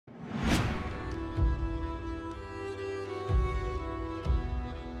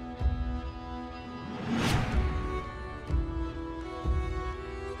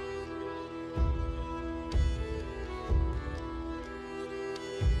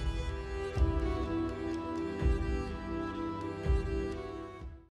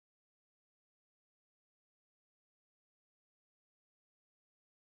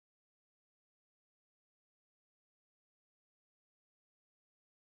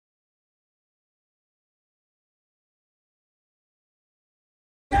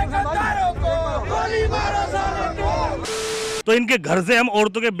तो इनके घर से हम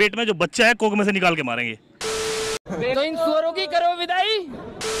औरतों के पेट में जो बच्चा है कोक में से निकाल के मारेंगे। तो इन सुअरों की करो विदाई।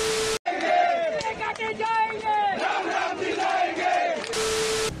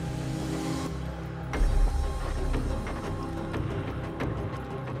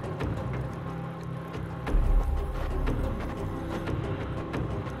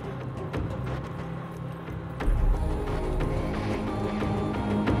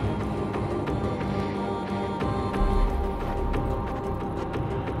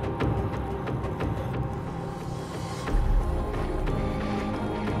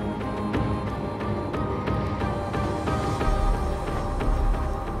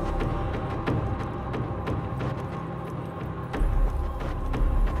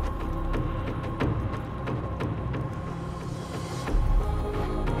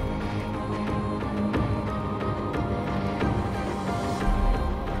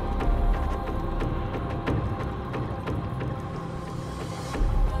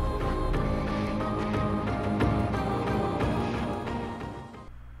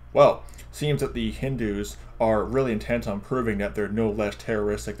 Well, seems that the Hindus are really intent on proving that they're no less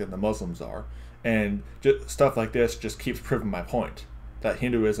terroristic than the Muslims are, and stuff like this just keeps proving my point, that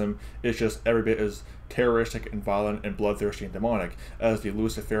Hinduism is just every bit as terroristic and violent and bloodthirsty and demonic as the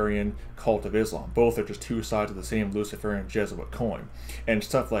Luciferian cult of Islam. Both are just two sides of the same Luciferian Jesuit coin, and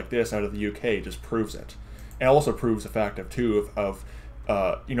stuff like this out of the UK just proves it. And also proves the fact of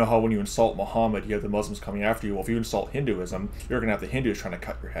you know how when you insult Muhammad, you have the Muslims coming after you. Well, if you insult Hinduism, you're going to have the Hindus trying to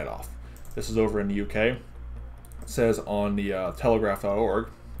cut your head off. This is over in the UK. It says on the telegraph.co.uk,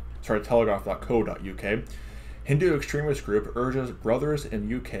 Hindu extremist group urges brothers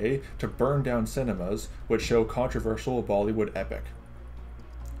in UK to burn down cinemas which show controversial Bollywood epic.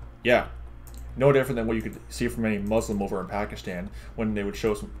 Yeah. No different than what you could see from any Muslim over in Pakistan when they would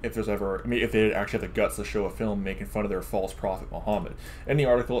show if they actually had the guts to show a film making fun of their false prophet Muhammad. In the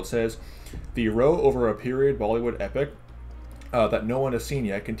article it says, the row over a period Bollywood epic that no one has seen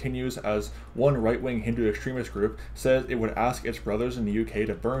yet continues as one right-wing Hindu extremist group says it would ask its brothers in the UK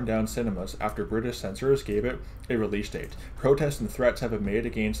to burn down cinemas after British censors gave it a release date. Protests and threats have been made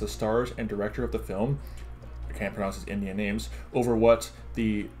against the stars and director of the film, I can't pronounce his Indian names, over what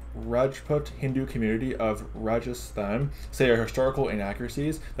the Rajput Hindu community of Rajasthan say are historical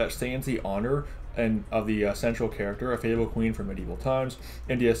inaccuracies that stains the honor of the central character, a fabled queen from medieval times.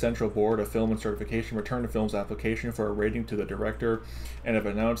 India's Central Board of Film and Certification returned the film's application for a rating to the director and have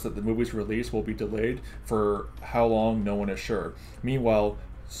announced that the movie's release will be delayed for how long no one is sure. Meanwhile,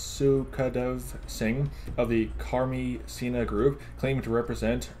 Sukhdev Singh of the Karmi Sena group, claiming to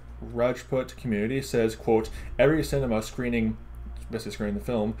represent Rajput community, says, quote, every cinema screening the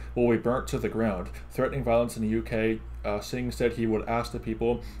film will be burnt to the ground. Threatening violence in the UK, Singh said he would ask the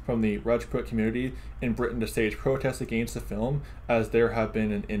people from the Rajput community in Britain to stage protests against the film as there have been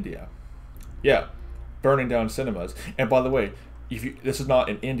in India. Yeah, burning down cinemas. And by the way, this is not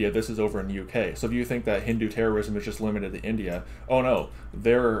in India, this is over in the UK. So if you think that Hindu terrorism is just limited to India, oh no,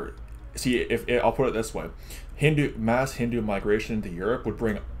 I'll put it this way. Mass Hindu migration into Europe would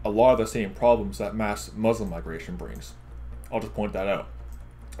bring a lot of the same problems that mass Muslim migration brings. I'll just point that out.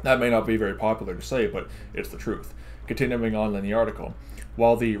 That may not be very popular to say, but it's the truth. Continuing on in the article.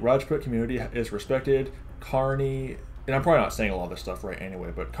 While the Rajput community is respected, Karni, and I'm probably not saying a lot of this stuff right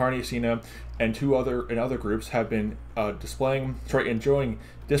anyway, but Karni, Sena, and other groups have been enjoying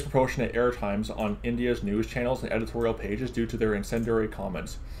disproportionate airtimes on India's news channels and editorial pages due to their incendiary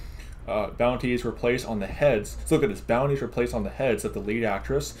comments. Bounties were placed on the heads. So look at this. Bounties were placed on the heads of the lead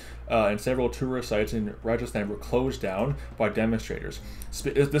actress, and several tourist sites in Rajasthan were closed down by demonstrators.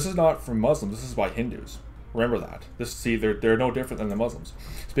 This is not from Muslims. This is by Hindus. Remember that. They're no different than the Muslims.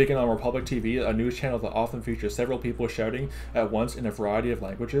 Speaking on Republic TV, a news channel that often features several people shouting at once in a variety of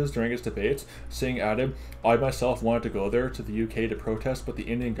languages during its debates, Singh added, I myself wanted to go there to the UK to protest, but the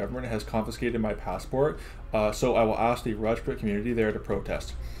Indian government has confiscated my passport, so I will ask the Rajput community there to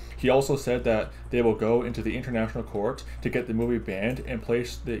protest. He also said that they will go into the international court to get the movie banned and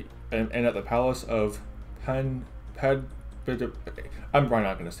and at the palace of I'm probably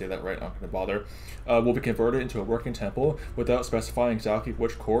not going to say that right, not going to bother, will be converted into a working temple without specifying exactly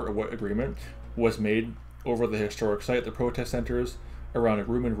which court or what agreement was made over the historic site. The protest centers around a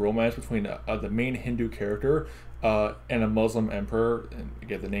rumored romance between the main Hindu character and a Muslim emperor, and they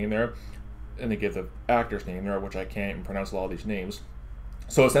give the name there, and they give the actor's name there, which I can't even pronounce a lot of these names.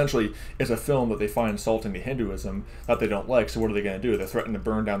 So essentially, it's a film that they find insulting to Hinduism that they don't like, so what are they going to do? They threaten to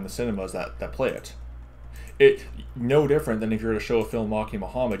burn down the cinemas that play it. No different than if you were to show a film mocking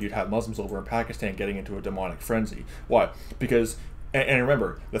Muhammad, you'd have Muslims over in Pakistan getting into a demonic frenzy. Why? Because And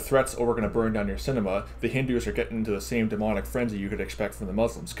remember, the threats, oh, we're going to burn down your cinema, the Hindus are getting into the same demonic frenzy you could expect from the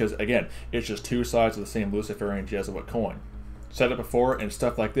Muslims. Because, again, it's just two sides of the same Luciferian Jesuit coin. Said it before, and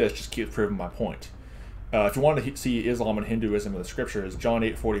stuff like this just keeps proving my point. If you want to see Islam and Hinduism in the scriptures, John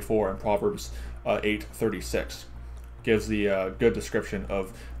 8:44 and Proverbs 8:36 gives the good description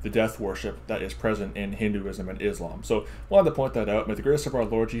of the death worship that is present in Hinduism and Islam. So, wanted to point that out. May the grace of our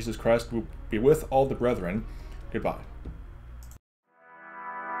Lord Jesus Christ be with all the brethren. Goodbye.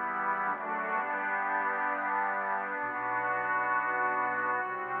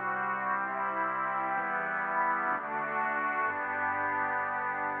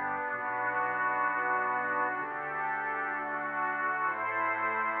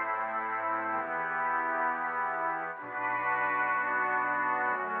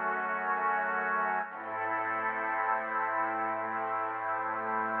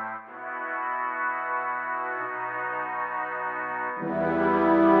 you